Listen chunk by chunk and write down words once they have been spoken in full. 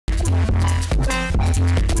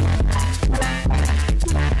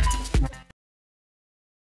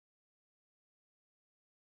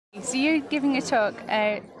you're giving a talk,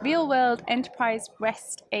 real-world enterprise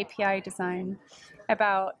REST API design,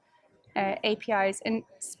 about APIs, and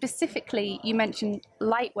specifically you mentioned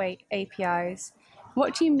lightweight APIs.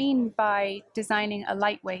 What do you mean by designing a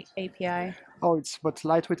lightweight API? But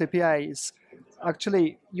lightweight API is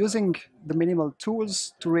actually using the minimal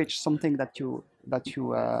tools to reach something that you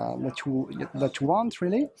want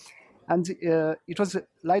really. And it was a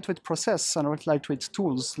lightweight process and not lightweight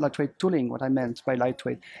tools, lightweight tooling, what I meant by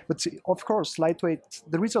lightweight. But of course, lightweight,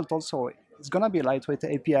 the result also is going to be a lightweight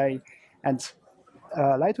API. And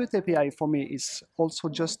lightweight API for me is also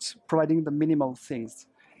just providing the minimal things.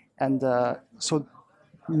 And so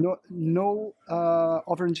no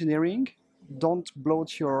over-engineering. Don't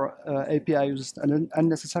bloat your API with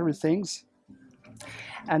unnecessary things.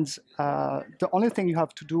 And the only thing you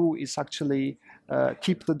have to do is actually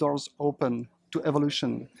keep the doors open to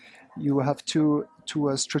evolution. You have to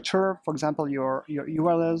structure, for example, your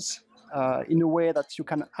URLs in a way that you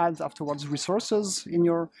can add afterwards resources in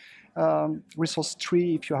your resource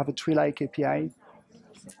tree if you have a tree-like API.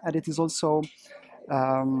 And it is also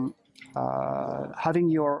having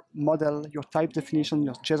your model, your type definition,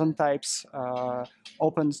 your JSON types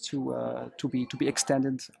open to be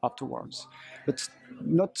extended afterwards, but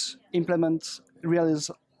not implement realize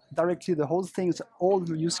directly the whole things, all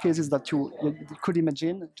the use cases that you could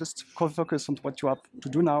imagine. Just focus on what you have to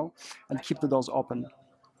do now and keep the doors open.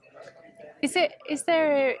 Is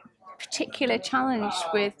there a particular challenge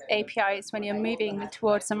with APIs when you're moving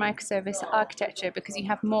towards a microservice architecture because you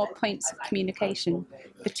have more points of communication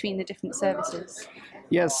between the different services?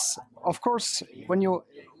 Yes, of course. When you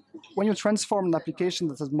transform an application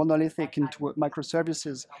that is monolithic into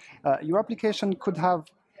microservices, your application could have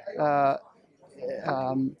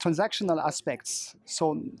transactional aspects.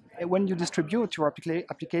 So when you distribute your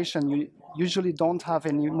application, you usually don't have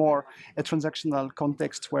any more a transactional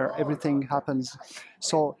context where everything happens.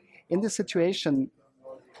 So in this situation,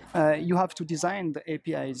 you have to design the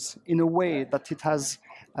APIs in a way that it has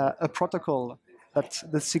a protocol, that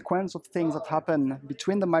the sequence of things that happen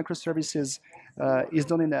between the microservices is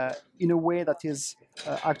done in a way that is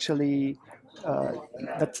actually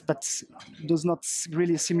that does not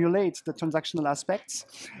really simulate the transactional aspects,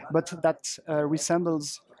 but that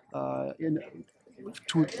resembles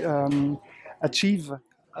to achieve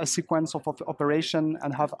a sequence of operation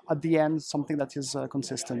and have at the end something that is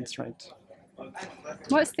consistent, right?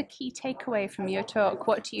 What's the key takeaway from your talk?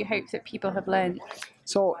 What do you hope that people have learned?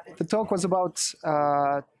 So the talk was about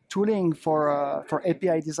tooling for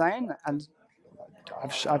API design, and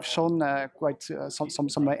I've shown quite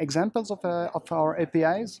some examples of our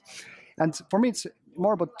APIs, and for me it's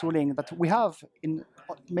more about tooling that we have in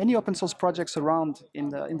many open source projects around in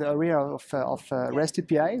the area of REST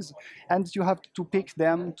APIs, and you have to pick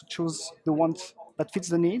them to choose the ones that fits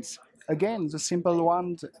the needs. Again, the simple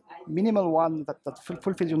one, the minimal one that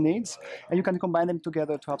fulfills your needs, and you can combine them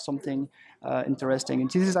together to have something interesting. And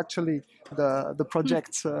this is actually the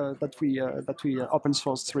project that we open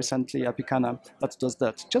sourced recently, Apicana, that does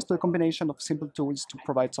that. Just a combination of simple tools to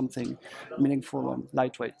provide something meaningful and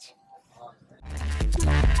lightweight.